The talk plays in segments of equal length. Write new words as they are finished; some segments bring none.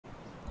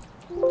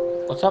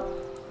What's up?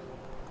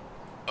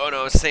 Oh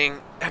no, I was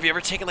saying, have you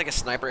ever taken like a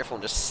sniper rifle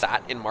and just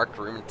sat in marked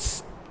room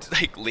and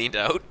like leaned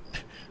out?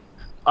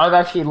 I've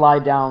actually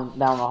lied down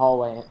the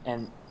hallway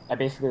and I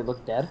basically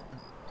looked dead.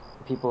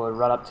 People would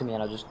run up to me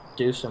and I'd just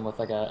deuce them with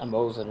like a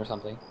Mosin or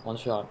something. One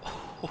shot.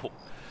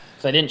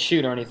 So I didn't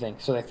shoot or anything,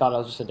 so they thought I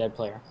was just a dead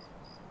player.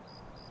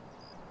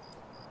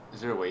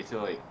 Is there a way to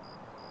like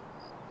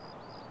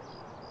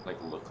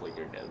look like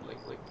you're dead?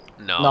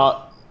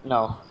 No.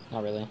 No,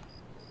 not really.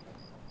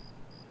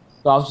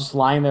 But I was just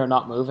lying there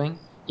not moving,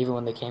 even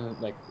when they came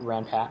and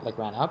ran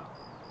up,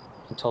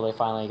 until they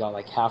finally got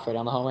like halfway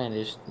down the hallway and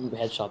they just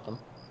headshot them.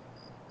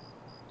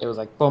 It was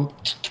like boom,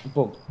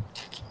 boom.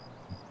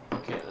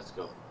 Okay, let's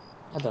go.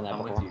 I've done that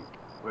I'm before. with you.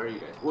 Where are you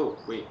guys? Whoa,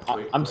 wait.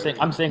 I'm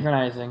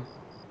synchronizing.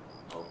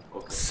 Oh,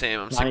 okay. Same,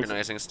 I'm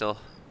synchronizing still.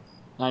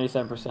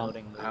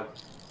 97%.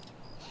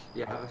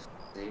 Yeah, I have a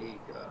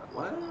Sega.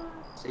 What?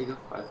 Sega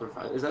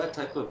 545. Is that a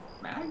type of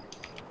mag?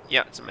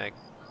 Yeah, it's a mag.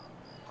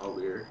 Oh,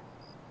 weird.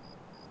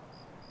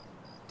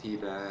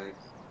 Teabag.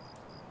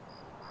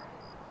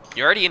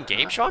 You already in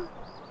game, Sean?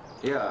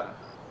 Yeah.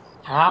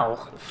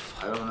 How?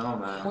 I don't know,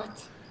 man.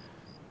 What?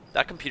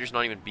 That computer's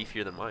not even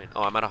beefier than mine.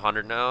 Oh, I'm at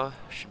 100 now.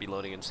 Should be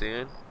loading in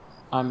soon.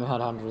 I'm at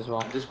 100 as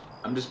well.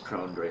 I'm just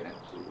prone right next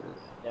to it.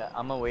 Yeah,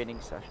 I'm awaiting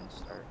session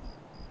start.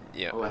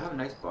 Yeah. Oh, I have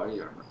nice body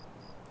armor.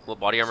 What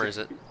body armor is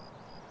it?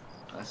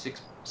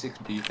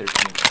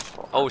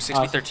 6B13. Oh,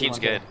 6B13's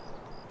good.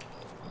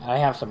 I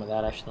have some of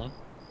that actually.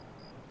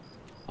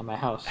 On my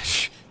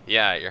house.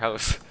 Yeah, at your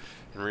house.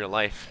 In real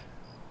life.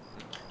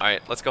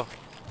 Alright, let's go.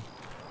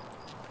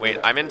 Wait,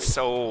 I'm in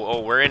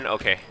oh, we're in?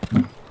 Okay.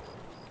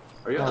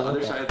 Are you on the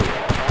other side of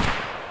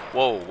the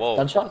wall? Whoa.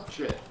 Gunshot?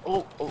 Shit.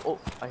 Oh,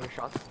 I hear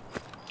shots.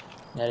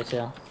 Yeah, I do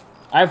too.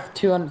 I have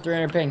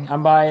 300 ping.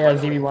 I'm by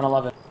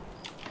ZB111.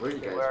 Where are you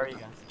guys? Where are you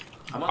guys?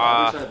 I'm on the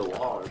other side of the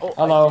wall. Oh,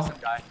 Hello. I see some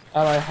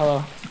guy. Hello.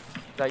 Is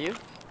that you?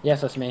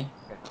 Yes, that's me.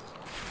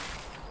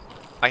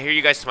 I hear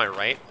you guys to my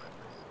right.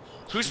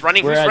 Who's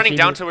running? We're Who's at running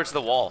down ZB towards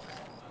the wall?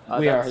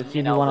 We are. That's It's me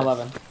and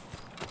Elvis. ZB111.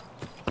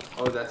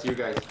 Oh, that's you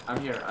guys. I'm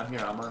here.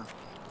 I'm on.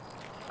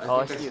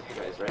 I think see you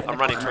guys, right? I'm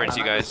running towards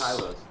you I'm at guys. the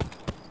silos.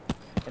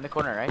 In the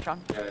corner, right, Sean?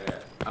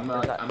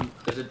 Yeah.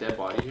 There's a dead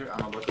body here.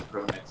 I'm about to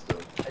pro next to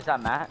him. Is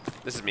that Matt?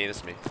 This is me.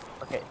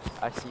 Okay,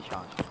 I see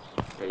Sean.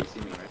 Yeah, you see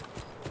me, right?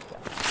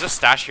 There's a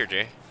stash here,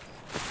 Jay.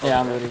 Yeah,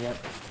 I'm looting it.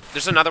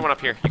 There's another one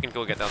up here. You can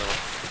go get the other one.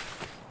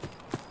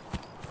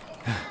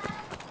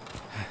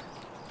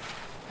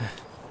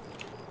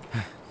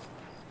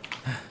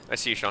 I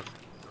see you, Sean.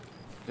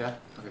 Yeah.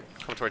 Okay.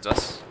 Come towards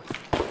us.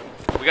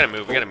 We gotta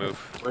move.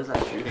 Where's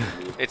that shooting,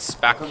 dude? It's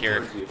I'll back come here.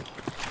 towards you.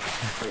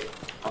 Wait,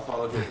 I'll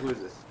follow you. Who is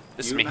this?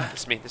 This is You, me. Matt?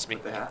 This is me.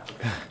 With the hat?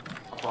 Okay.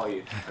 I'll follow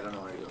you. I don't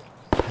know where to go.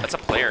 That's a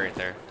player right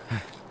there.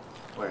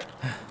 Where?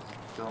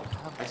 Don't.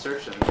 I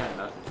searched him. Yeah,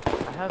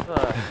 nothing. I have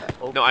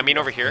a. No, I mean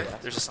over here.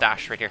 There's a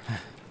stash right here.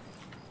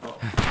 Oh.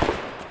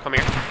 Come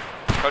here.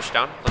 Crouch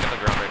down. Look at the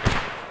ground right here.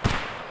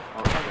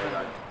 Oh, there,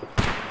 God.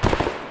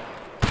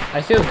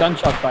 I see the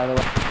gunshots, by the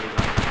way.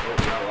 Oh,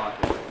 we got a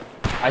lot there.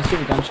 I see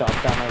the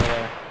gunshots down over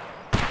there.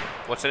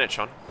 What's in it,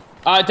 Sean?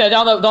 Down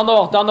the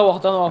wall.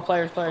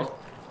 Players. Oh,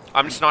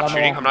 I'm just not Down the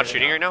shooting. wall. I'm not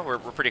shooting right now. We're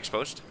pretty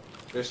exposed.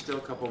 there's still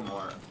a couple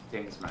more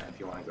things, man, if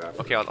you want to grab it.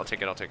 Okay, I'll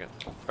take it.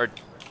 Or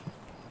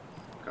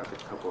Got a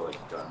couple,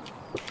 like, guns.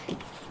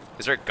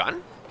 is there a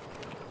gun?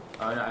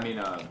 No, I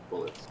mean,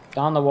 bullets.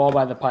 Down the wall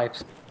by the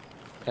pipes.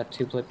 Got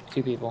two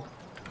people.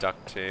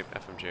 Duct tape,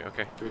 FMG.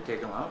 Okay. Should we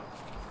take them out?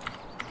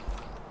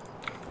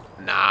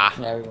 Nah.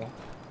 Yeah, we will.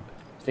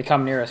 If they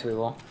come near us, we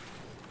will.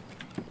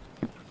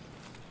 In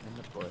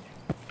the bush.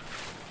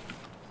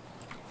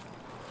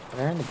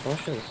 They're in the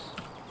bushes.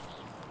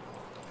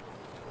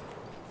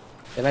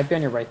 They might be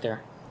on your right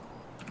there.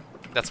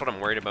 That's what I'm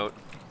worried about.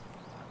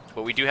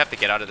 But we do have to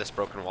get out of this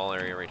broken wall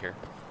area right here.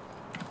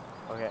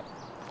 Okay.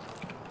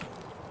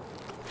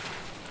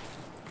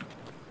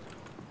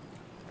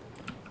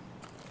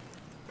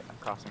 I'm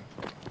crossing.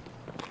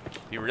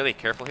 Be really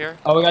careful here.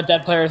 Oh, we got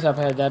dead players up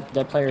ahead.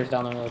 Dead players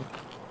down the road.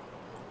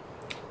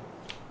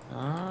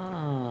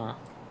 Ah.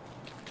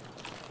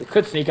 We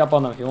could sneak up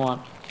on them if you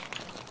want.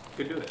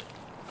 Could do it.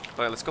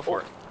 Okay, let's go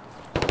for it.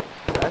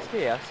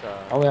 SPS,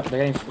 Oh, yeah,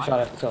 they're getting shot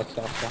at. Let's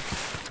go.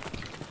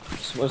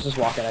 Let's just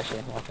walk it,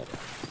 actually. Walk it.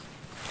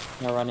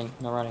 No running.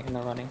 Alright.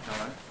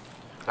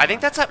 I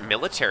think that's at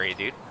military,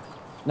 dude.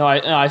 No,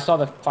 I saw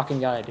the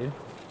fucking guy, dude.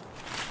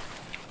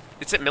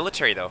 It's at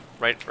military though,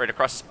 right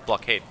across this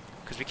blockade,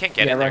 because we can't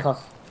get in right there.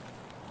 across.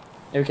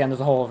 Yeah, we can. There's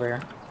a hole over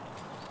here.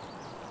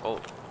 Oh,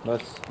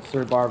 But it's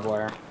through barbed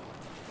wire.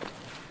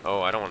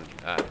 oh, I don't want to do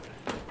that.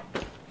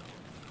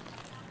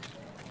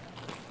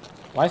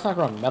 Why is it not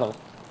growing metal?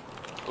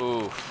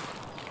 Ooh,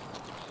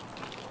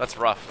 that's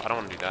rough. I don't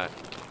want to do that.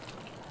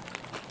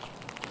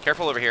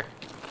 Careful over here.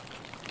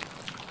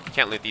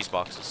 Can't loot these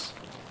boxes.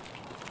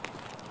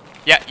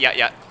 Yeah.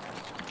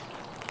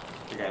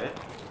 You got it?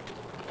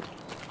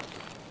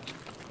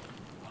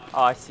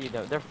 Oh, I see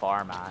them. They're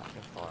far, Matt.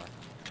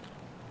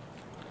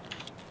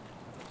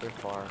 They're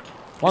far.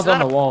 One's Isn't on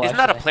that the wall. Isn't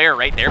that a actually. player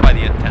right there by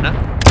the antenna?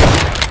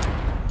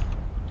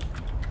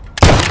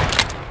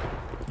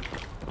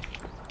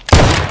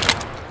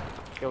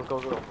 Go, go,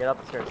 go. Get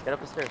up the stairs. Get up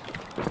the stairs.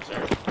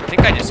 Sorry. I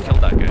think I just killed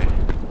that guy.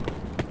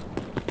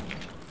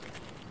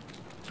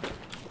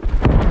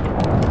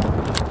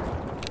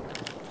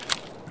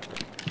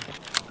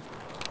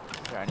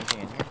 Is there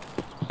anything in here?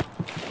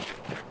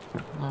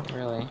 Not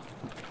really.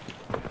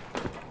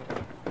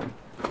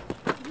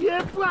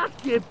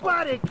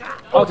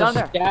 Oh, it's down a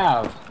there.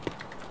 scav.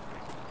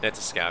 It's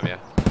a scab, yeah.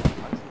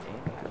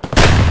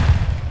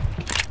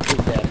 He's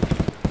dead.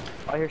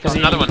 Oh, here's There's Sean.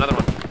 another one, another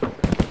one.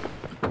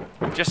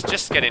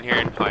 Just get in here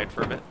and hide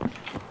for a bit.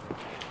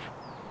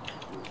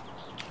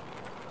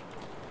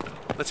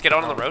 Let's get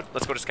out on the road.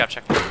 Let's go to scav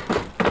check. What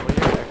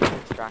are you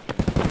extracting?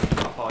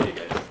 I'll follow you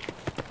guys.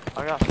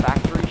 I got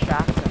factory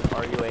shacks and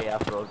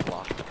RUAF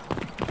roadblock.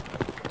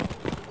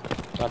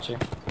 Got you.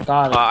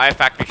 Got it. I have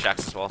factory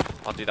shacks as well.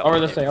 I'll do that Over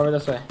one. this way, over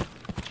this way.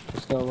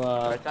 Let's go,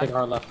 Right take a side?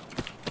 hard left.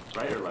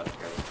 Right or left,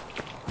 guys?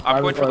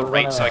 I'm going for the Or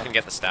right so I whatever. can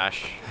get the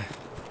stash.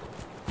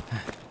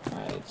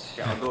 Alright.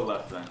 Yeah, I'll go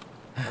left then.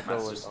 I'll go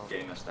That's with- just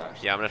getting the stash.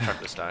 Yeah, I'm gonna truck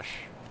the stash.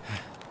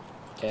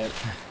 Okay,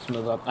 let's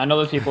move up. I know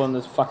there's people in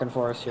this fucking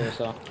forest here,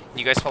 so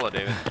You guys follow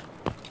David.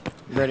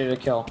 ready to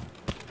kill.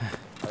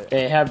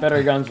 They have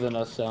better guns than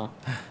us, so.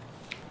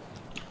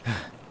 We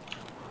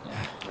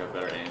have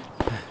better aim.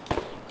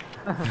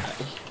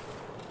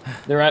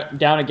 They're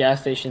down a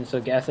gas station, so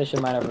gas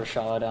station might have a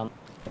shot down.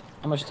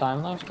 How much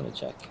time left? Let me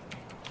check.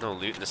 No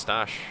loot in the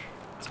stash.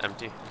 It's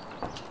empty.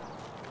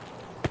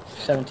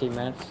 17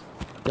 minutes.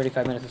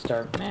 35 minutes to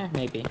start.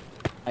 Maybe.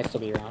 Might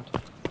still be around.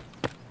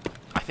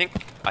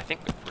 I think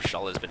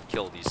Rochelle has been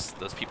killed.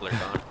 Those people are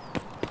gone.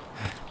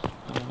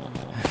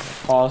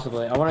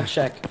 Possibly. I want to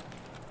check.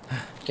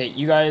 Okay,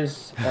 you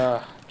guys.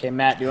 Okay,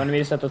 Matt, do you want me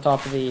to set the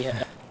top of the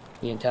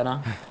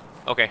antenna?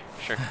 Okay,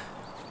 sure.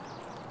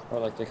 Or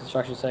like the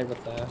construction site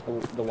with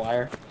the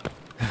wire?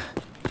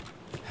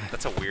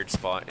 That's a weird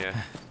spot, yeah.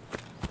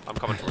 I'm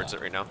coming towards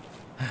it right now.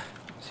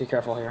 Just be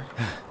careful here.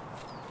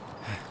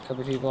 Could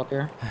be people up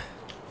here.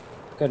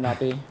 Could not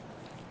be.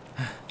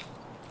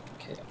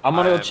 Okay, I'm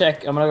gonna go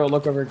check. I'm gonna go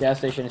look over a gas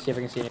station and see if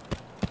I can see anything.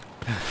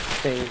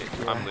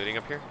 Okay, I'm looting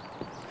up here.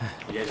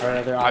 You guys Or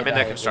ready? they're I'm in the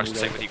eye-dye, construction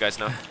then site with you guys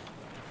now.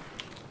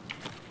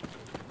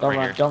 Don't Right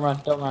run, here. don't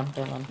run, don't run,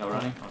 don't run. No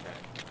running? Okay.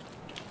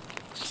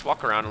 Just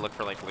walk around and look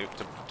for like loot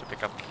to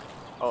pick up.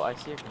 Oh, I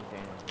see a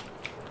container.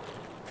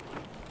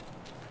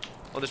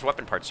 Oh, there's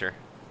weapon parts here.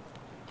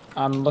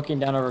 I'm looking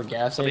down over a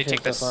gas Somebody station.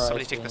 take this. So far,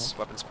 Somebody I take see this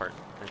weapons part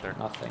right there.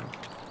 Nothing.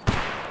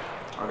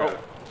 Okay.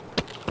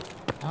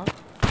 Oh.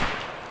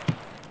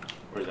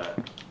 Where's that?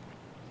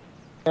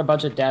 Got a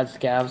bunch of dad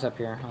scavs up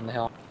here on the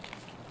hill.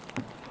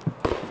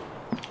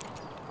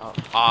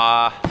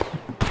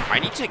 I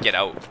need to get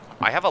out.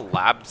 I have a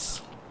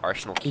labs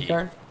arsenal Key key.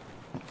 card?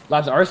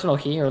 Labs arsenal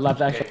key or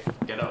labs actual? Okay,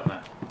 get out,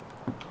 man.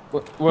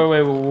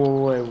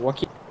 Wait, what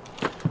key?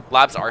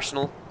 Labs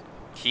arsenal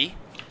key,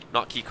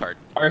 not key card.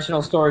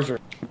 Arsenal storage room.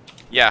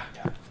 Yeah,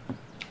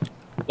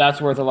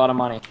 That's worth a lot of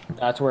money.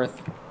 That's worth.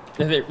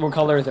 What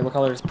color is it? What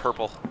color is it?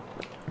 purple.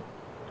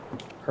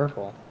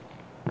 Purple.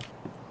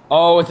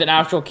 Oh, it's an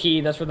actual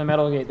key. That's for the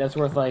metal gate. That's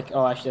worth like.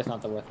 Oh, actually, that's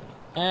not the worth.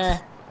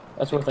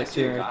 That's worth I like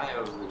see a 200. guy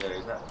over there.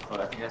 Is that? Oh,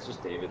 I think that's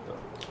just David though.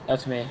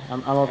 That's me.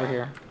 I'm over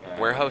here. Yeah,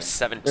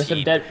 Warehouse okay. There's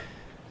some 17. dead.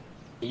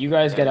 You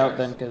guys get Yeah, out guys.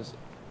 then, because.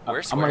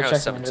 Where's I'm gonna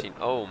warehouse check them. 17?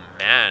 Oh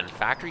man,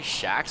 factory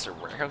shacks or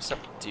warehouse up,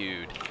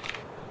 dude.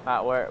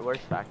 Matt, where's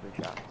factory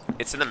shacks?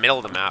 It's in the middle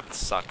of the map. It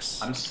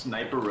sucks. I'm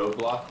sniper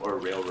roadblock or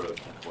railroad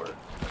network.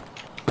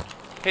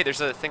 Hey,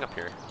 there's a thing up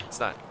here. What's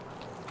that?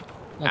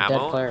 A dead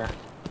Ammo? player.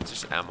 It's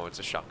just ammo. It's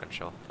a shotgun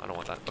shell. I don't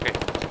want that. Okay,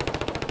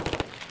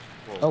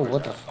 Oh, Where's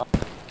what the that? fuck?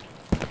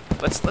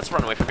 let's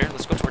run away from here.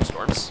 Let's go towards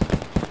storms.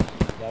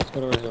 Yeah, let's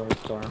go to Resort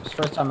Storms.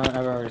 First time I've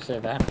ever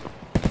said that.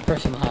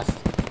 First and last.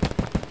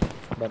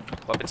 But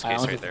Weapons I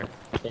case honestly right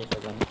there. think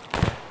safer than.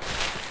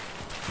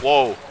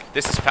 Whoa,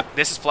 this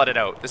is flooded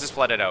out. This is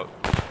flooded out.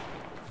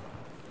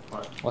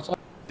 What? What's up?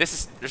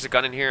 There's a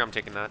gun in here. I'm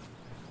taking that.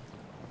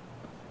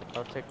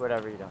 I'll take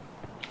whatever you don't.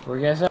 Where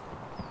you guys at?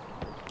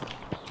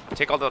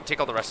 Take all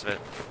the rest of it.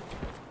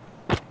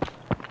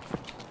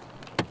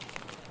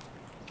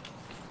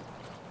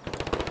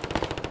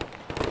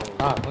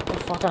 God, what the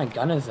fuck kind of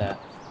gun is that?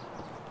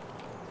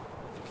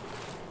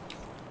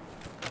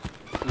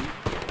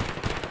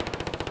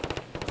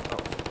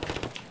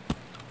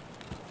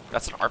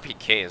 That's an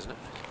RPK, isn't it?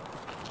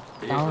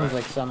 Sounds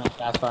like some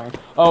fast firing.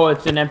 Oh,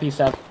 it's an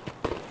MP7.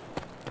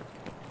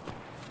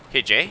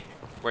 Hey Jay,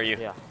 where are you?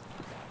 Yeah.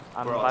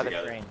 I'm We're all by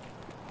together. the train.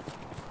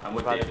 I'm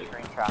with By the David.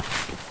 train track.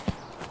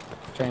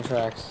 Train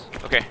tracks.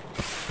 Okay.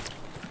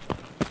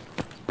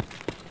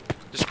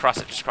 Just cross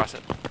it. Just cross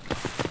it.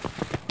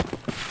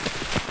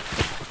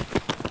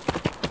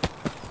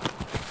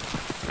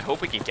 I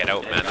hope we can get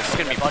out, man. This is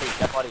gonna be.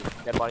 Dead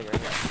body right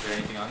here. Is there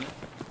anything on you?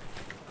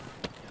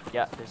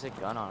 Yeah, there's a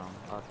gun on him.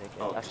 I'll take it.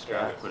 Oh, That's just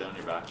grab it, put it on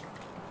your back.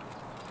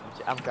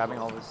 I'm grabbing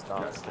all this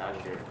Got stuff.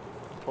 stash here.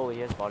 Holy,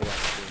 his body on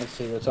the Let's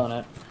see what's on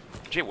it.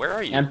 Jay, where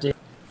are you? Empty.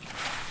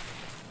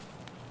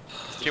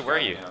 Jay, where are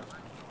you? Yeah.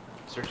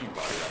 Searching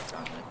body back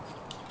down there.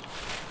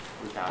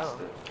 We passed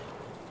Oh.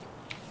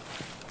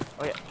 it.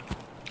 Oh yeah.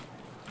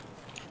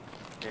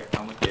 Here,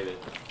 I'm with David.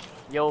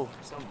 Yo,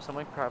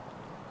 someone grab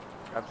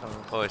some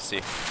of this. Oh, let's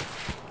see.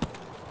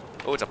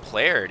 Oh, it's a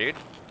player, dude.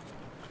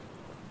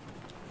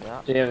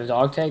 Yeah. Do you have a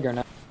dog tag or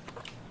no?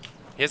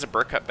 He has a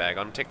burr cut bag.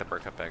 I'm gonna take the burr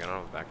cut bag. I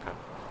don't have a backpack.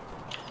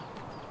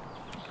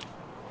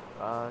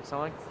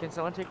 Can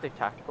someone take the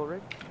tactical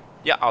rig?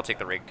 Yeah, I'll take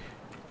the rig.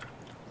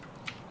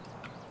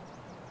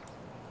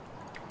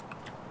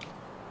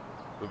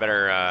 We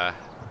better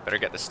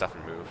get this stuff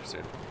and move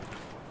soon.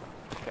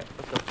 Okay,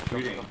 let's go.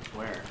 Shooting.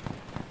 Where?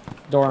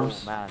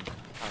 Dorms. Oh man,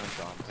 time is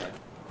gone. Okay.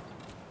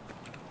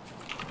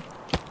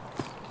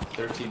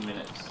 13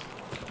 minutes.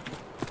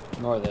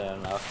 More than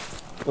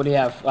enough. What do you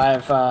have? I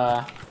have,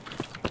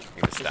 Give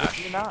me the Is stash.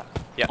 this you not?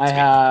 Yeah, I it's me.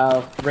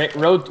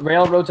 have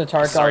railroad to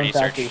Tarkov Sorry, and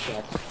factory search.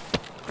 shacks.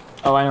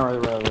 Oh, I know where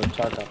the railroad to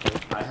Tarkov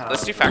is. I have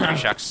Let's do factory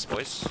shacks,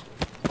 boys.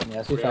 Yeah,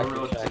 let's do factory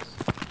Railroad shacks.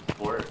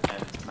 Fort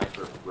and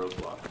Sniper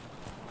Roadblock.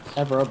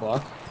 Sniper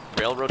roadblock.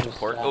 Railroad to Just,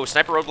 port. uh, Oh,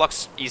 sniper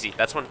roadblocks easy.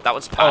 That one's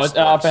Oh, past. it's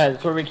up dorms. ahead.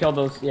 It's where we killed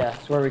those. Yeah,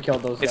 it's where we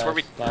killed those It's guys. where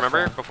we last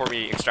remember time. before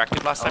we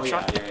extracted last time, Oh,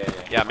 Sean. yeah.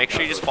 Yeah, make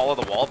sure you just follow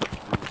the wall, but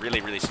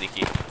really, really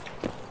sneaky.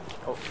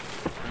 Oh,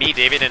 Me,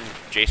 David, and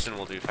Jason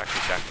will do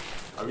factory shack.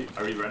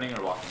 Are we running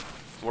or walking?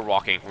 We're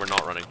walking. We're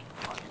not running.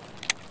 Walking.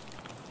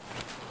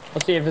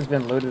 Let's see if it's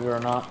been looted or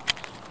not.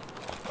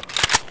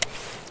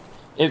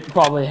 It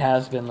probably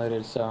has been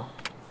looted, so.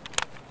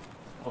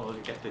 Oh,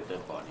 look at the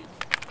dead body.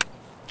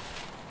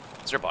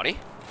 Is there a body?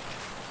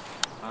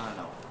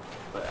 No.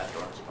 But at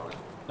dorms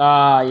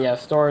probably. Yeah,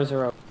 stores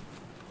are open.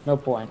 No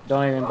point.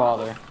 Don't even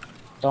bother.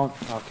 Don't.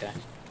 Okay.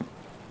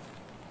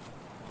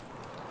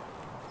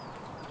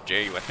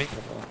 Jay, are you with me?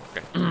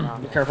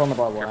 Okay. Be careful on the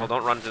barbed wire. Careful,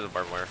 don't run into the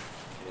barbed wire.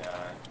 Yeah.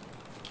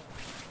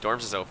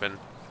 Dorms is open.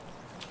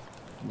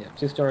 Yeah,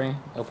 2-story,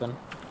 open.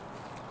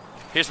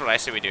 Here's what I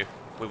say we do.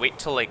 We wait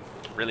till like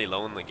really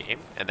low in the game,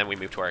 and then we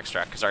move to our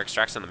extract, because our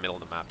extract's in the middle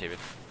of the map, David.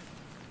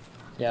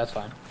 Yeah, that's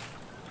fine.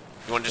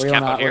 You want to just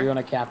camp out Or you here?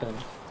 want to camp in?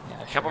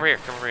 Yeah, Camp over here.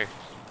 Come over here.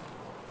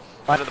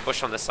 Fine. Under the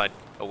bush on this side,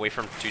 away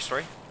from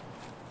 2-story.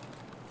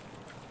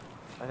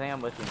 I think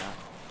I'm with you now.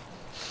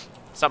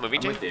 Stop moving,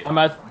 I'm Jay. with David. I'm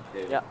at. I'm with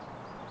David. Yeah.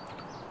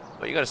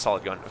 Oh, you got a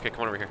solid gun. Okay,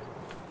 come on over here.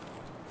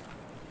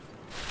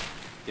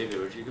 David,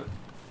 where'd you go?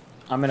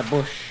 I'm in a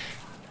bush.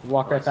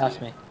 Walk Oh, I right past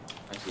see. me.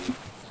 I see.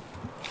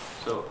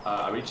 So,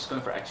 are we just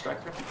going for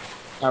extractor?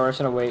 Alright, we're just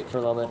gonna wait for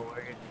a little bit.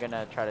 We're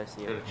gonna try to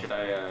see it. Should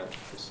I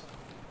just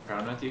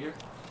ground with you here?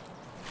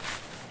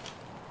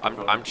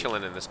 I'm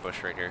chilling in this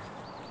bush right here.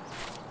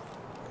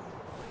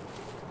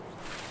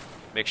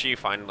 Make sure you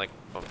find like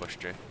a bush,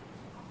 Jay.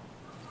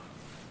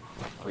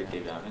 Wait,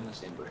 David, I'm in the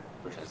same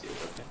bush as you.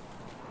 Okay.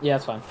 Yeah,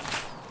 that's fine.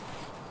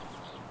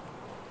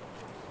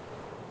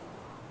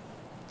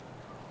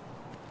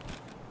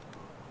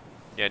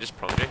 Yeah, just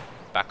prone, Jay.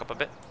 Back up a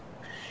bit.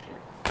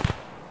 Sure.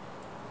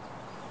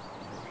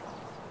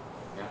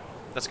 Yeah.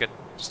 That's good.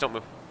 Just don't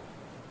move.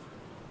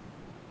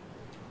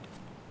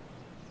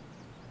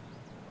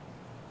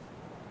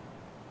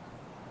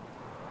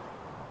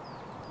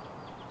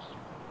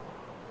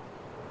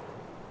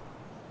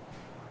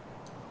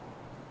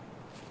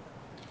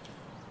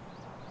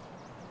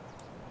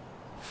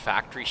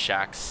 Factory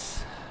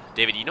shacks.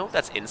 David, you know if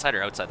that's inside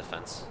or outside the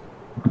fence?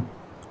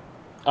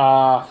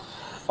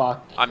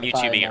 Fuck. I'm if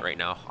I YouTubing it know. right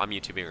now. I'm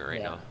YouTubing it right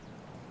Yeah. now.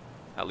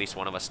 At least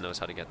one of us knows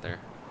how to get there.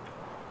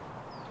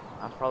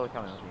 I'm probably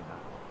coming with you now.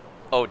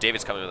 Oh,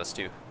 David's coming with us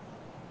too.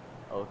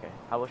 Oh, okay.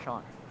 How about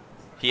Sean?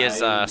 He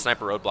is I-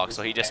 sniper roadblock,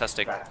 so he just has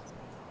to. Extract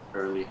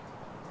early.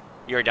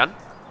 You already done?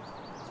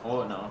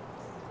 Oh no.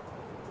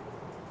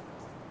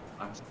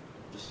 I'm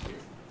just here.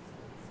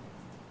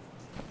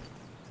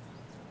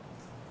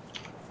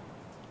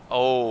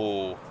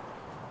 Oh,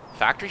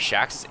 factory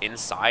shacks is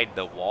inside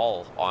the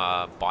wall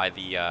by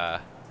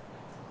the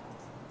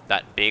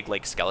that big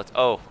like skeleton.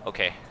 Oh,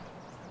 okay.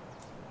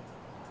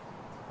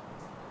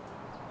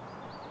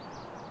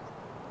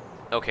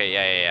 Okay,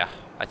 yeah.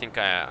 I think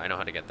I know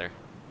how to get there.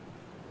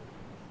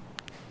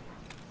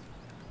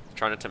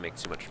 Try not to make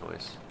too much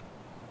noise.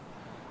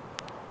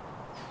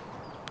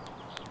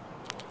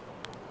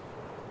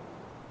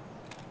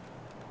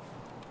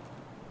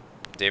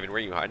 David, where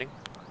are you hiding?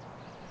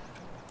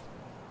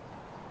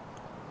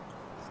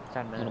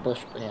 10 In a minutes. bush.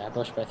 Yeah,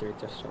 bush by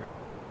 3-story.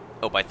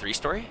 Oh, by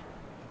 3-story?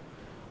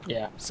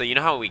 Yeah. So you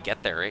know how we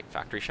get there, right?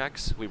 Factory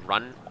shacks. We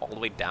run all the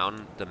way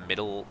down the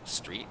middle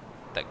street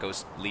that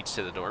leads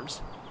to the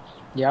dorms,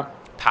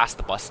 Yep. past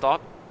the bus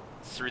stop,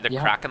 through the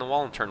Yeah. crack in the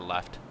wall, and turn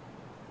left.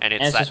 And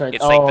it's it's that, just right-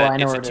 it's oh, like I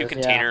know it's where a it is, yeah.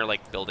 2-container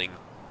like building,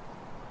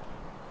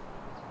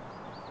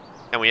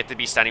 and we have to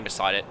be standing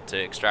beside it to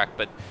extract.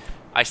 But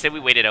I said we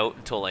waited out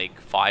until like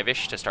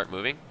 5-ish to start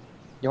moving.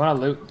 You want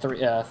to loot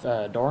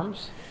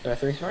dorms?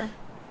 3-story?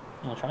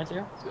 You want to try to?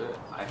 Good.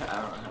 I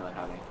don't really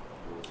have any.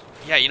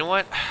 Yeah, you know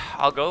what?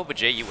 I'll go, but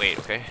Jay, you wait,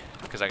 okay?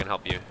 Because I can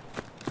help you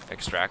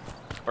extract.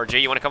 Or Jay,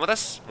 you want to come with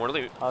us? More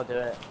loot. I'll do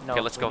it. No,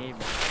 Okay, let's we go. need-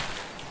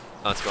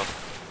 Let's go.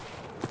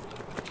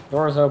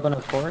 Doors open,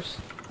 of course.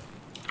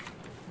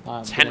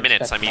 10 didn't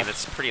minutes. expect I mean, much.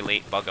 it's pretty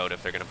late bug out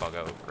if they're gonna bug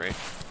out, right?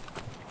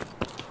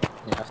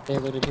 Yeah, stay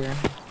looted here.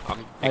 Make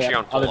yeah, sure you're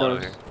on full other auto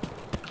doors. here.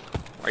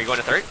 Are you going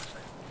to third?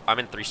 I'm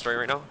in 3-story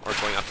right now, or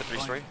going up to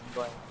 3-story. I'm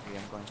going three.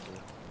 I'm going three.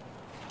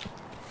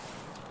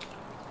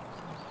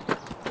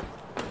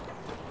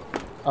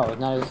 Oh,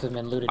 none of this has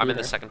been looted I'm in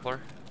either. the second floor.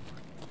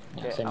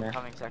 Yeah, Okay, same I'm here.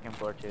 coming second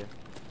floor too.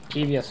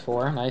 PVS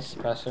 4, nice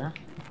suppressor.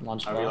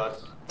 Launch Are we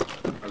box.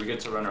 allowed? Are we good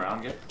to run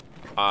around yet?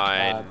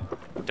 I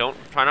don't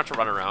try not to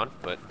run around,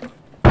 but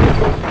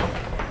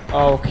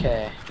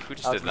Okay. who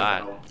just did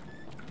that?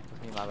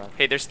 That's me, my bad.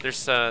 Hey,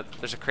 there's a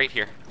crate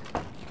here.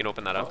 You can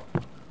open that up.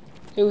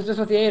 Hey, who's this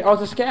with the 8? Oh,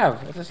 it's a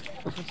scav. It's a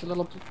scav. It's a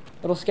little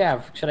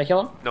scav. Should I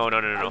kill him? No.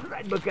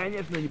 бы,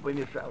 конечно, не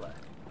помешало.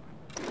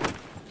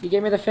 He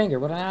gave me the finger.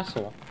 What an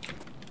asshole.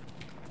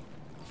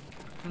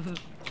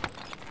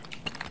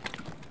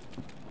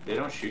 They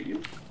don't shoot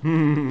you?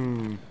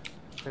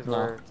 Because No.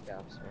 we're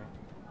scabs,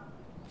 right?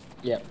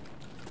 Yep.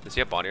 Does he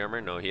have body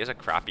armor? No, he has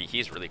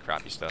he's really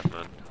crappy stuff,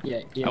 man. Yeah.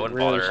 I wouldn't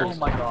really bother. should- Oh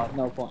my god.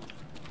 No point.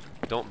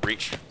 Don't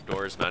breach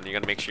doors, man. You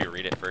gotta make sure you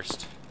read it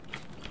first.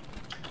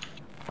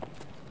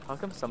 How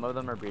come some of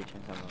them are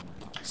breaching, some of them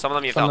are not? Some of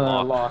them you have Some to of them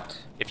are unlock.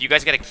 locked. If you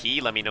guys get a key,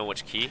 let me know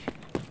which key.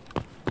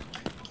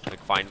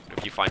 Like,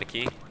 if you find a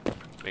key,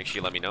 make sure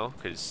you let me know,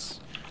 cause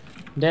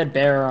Dead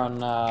bear on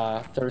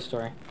 3rd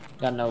story.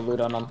 Got no loot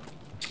on them.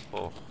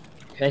 oh,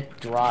 They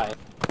dry.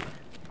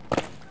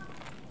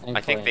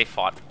 I think they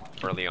fought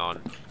early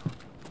on.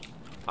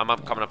 I'm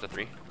coming up to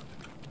 3.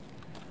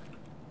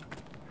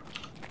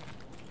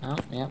 Oh,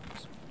 yep.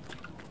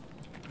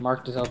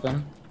 Marked is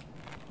open.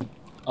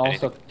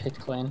 Also picked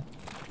clean.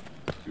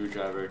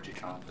 Screwdriver to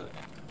trumpet.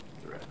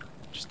 The red.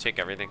 Just take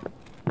everything.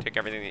 Take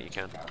everything that you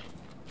can.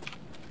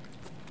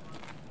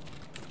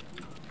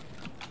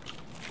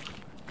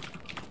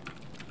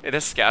 Hey,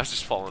 this scav's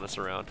just following us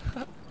around.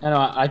 I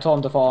know. I told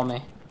him to follow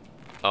me.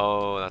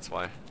 Oh, that's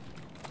why.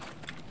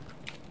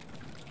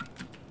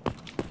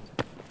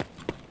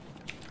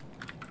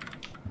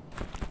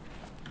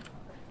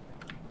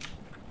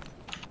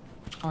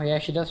 Oh yeah,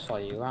 she does follow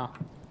you. Wow.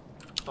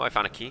 Oh, I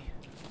found a key.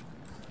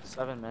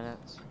 7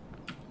 minutes.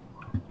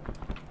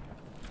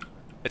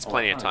 It's Oh,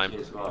 plenty I of found a time.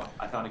 key as well.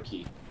 I found a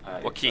key.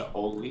 What It's key?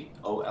 Oli.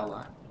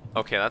 O-L-I.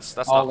 Okay, that's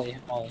not. Ollie.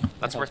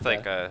 That's worth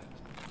like a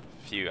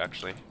few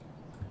actually.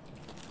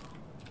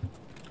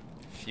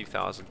 Few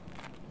thousand.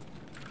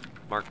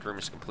 Marked room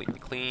is completely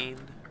clean.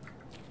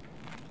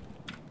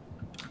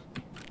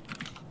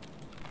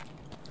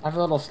 I have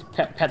a little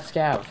pet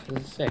scav.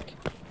 This is sick.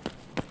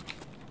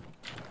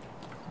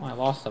 Oh, I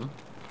lost him.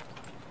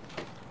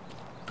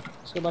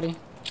 Let's go, buddy.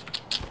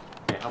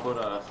 Okay, how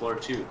about floor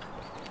 2?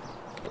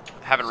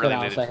 Haven't Sit really down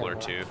a looted second, floor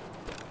bro. 2.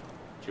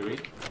 Should we?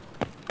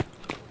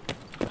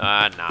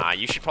 Nah.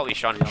 You should probably,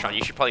 Sean.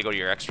 You should probably go to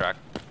your extract.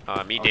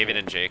 Me, Okay. David,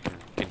 and Jake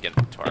can get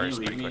to Can ours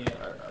you pretty lead me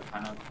quick.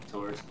 kind of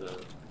towards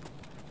the...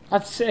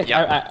 That's sick.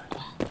 Yeah.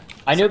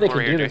 I knew they Over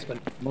could here, do this,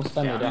 Jake. but most of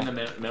the time Yeah, they I'm in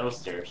don't. the middle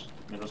stairs.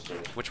 Middle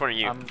stairs. Which one are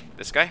you? Um,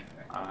 This guy?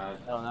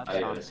 No, that's I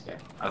Sean. this guy.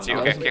 That's I you?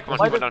 don't Okay, know. okay, come on,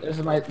 Why come on this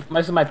down.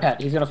 is my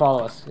pet. He's gonna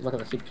follow us. Look at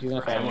this. He's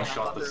gonna I follow almost us.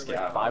 shot the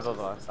scav. 5 of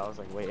us. I was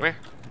like, wait. Come here.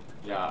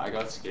 Yeah, I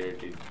got scared,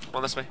 dude. Come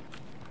on this way.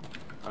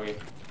 Okay.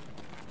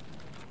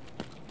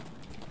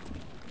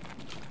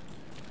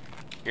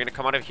 You're gonna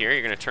come out of here,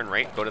 you're gonna turn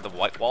right, go to the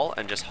white wall,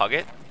 and just hug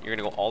it. You're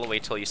gonna go all the way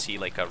till you see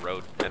like a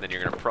road, and then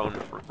you're gonna prone.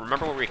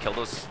 Remember where we killed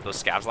those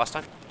scavs last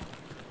time?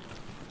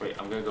 Wait,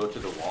 I'm gonna go to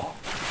the wall.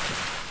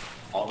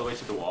 All the way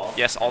to the wall?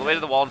 Yes, all the way to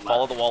the wall and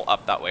follow the wall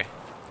up that way.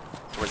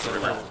 Towards the To the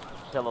river.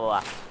 left. To the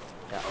left.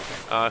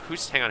 Yeah. Okay.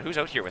 Hang on, who's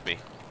out here with me?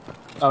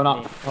 Oh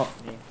no. Me. Oh,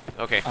 Me.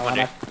 Okay, come on, I'm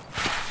Dave. not-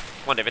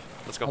 Come on, David.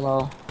 Let's go.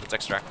 hello. Let's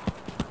extract.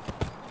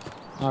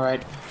 All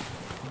right.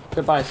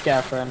 Goodbye,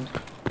 scav friend.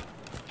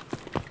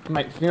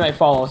 You might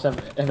follow us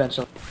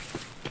eventually.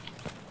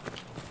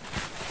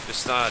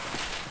 Just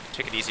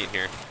take it easy in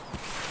here.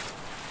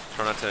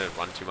 Try not to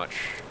run too much.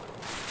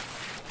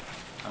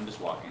 I'm just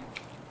walking.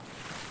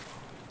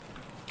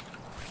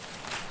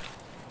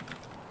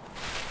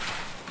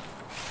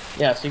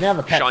 Yeah, so you can have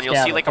a pet Sean, you'll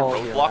scav see that like a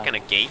follows you roadblock around. and a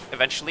gate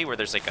eventually where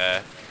there's like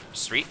a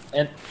street.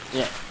 And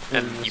yeah.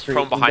 And in the you street,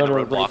 prone can behind go the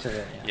to a break roadblock. to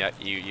it, Yeah,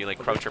 you like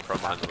crouch or prone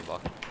behind the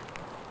roadblock.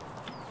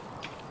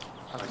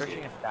 I'm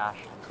searching a stash.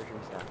 I'm searching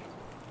a stash.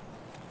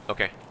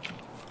 Okay.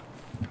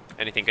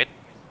 Anything good?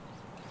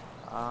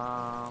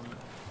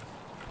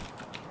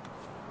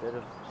 Bit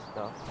of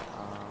stuff.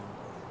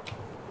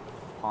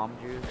 Palm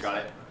juice. I got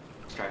it.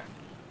 Let's try.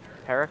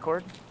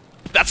 Paracord.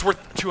 That's worth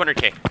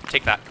 200k.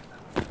 Take that.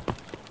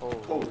 Oh.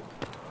 Oh.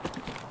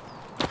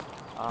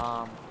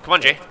 Come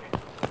on, Jay.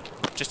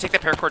 Just take the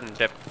paracord and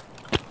dip.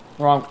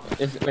 Wrong.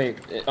 Wait.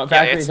 Yeah,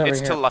 Factory's over it's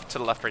here. to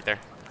the left right there.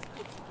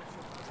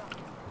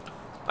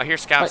 I hear My,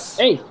 scouts.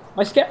 hey,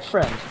 my scav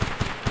friend.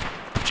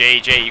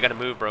 Jay, you gotta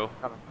move, bro.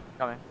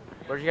 Coming.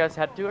 Where'd you guys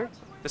head towards?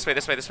 This way.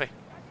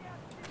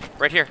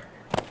 Right here.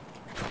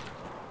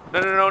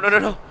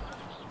 No.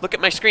 Look at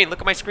my screen.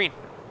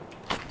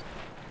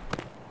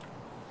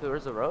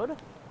 Towards the road?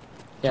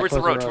 Yeah, Towards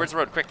the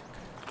road, quick.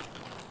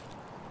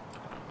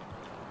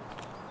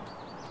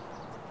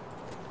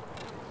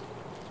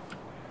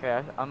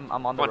 Okay, I'm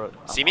on the Come road. on.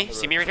 I'm See on me? the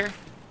See road. me right here?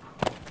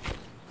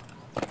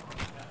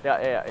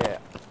 Yeah.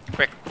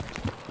 Quick.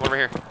 Come over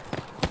here.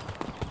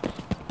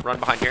 Run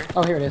behind here.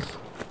 Oh, here it is.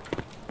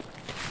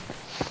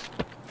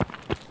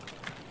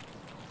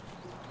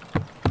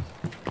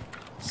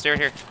 Stay right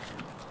here.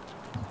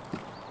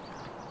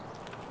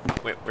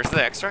 Wait, where's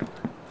the extra?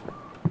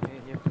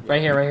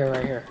 Right here,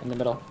 in the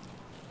middle.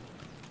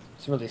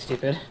 It's really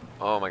stupid.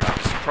 Oh my god,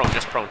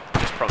 just prone.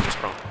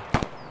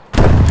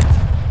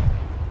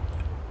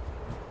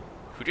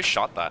 Who just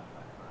shot that?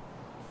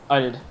 I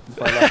did.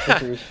 Before I left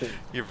victory shoot.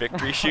 Your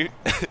victory shoot?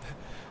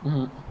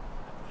 Mm-hmm.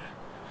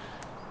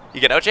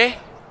 You get out, Jay?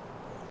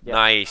 Yep.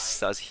 Nice.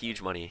 That was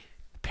huge money.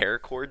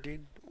 Paracord,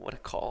 dude? What a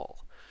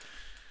call.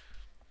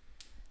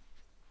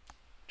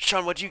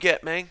 Sean, what'd you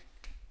get, man?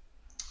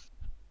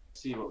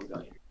 See what we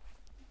got here.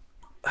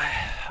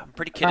 I'm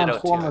pretty kitted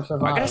out, too.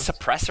 Transformer I got a survived.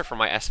 suppressor for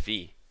my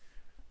SV.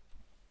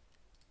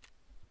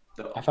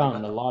 I found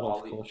a the lot of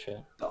Ollie- cool shit.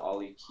 The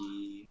Ollie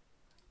key.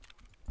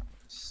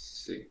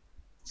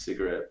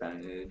 Cigarette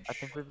bandage. I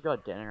think we've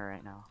got dinner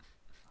right now.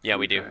 Yeah,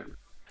 we do. Okay.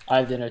 I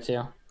have dinner too.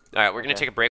 Alright, we're gonna Okay. take a break.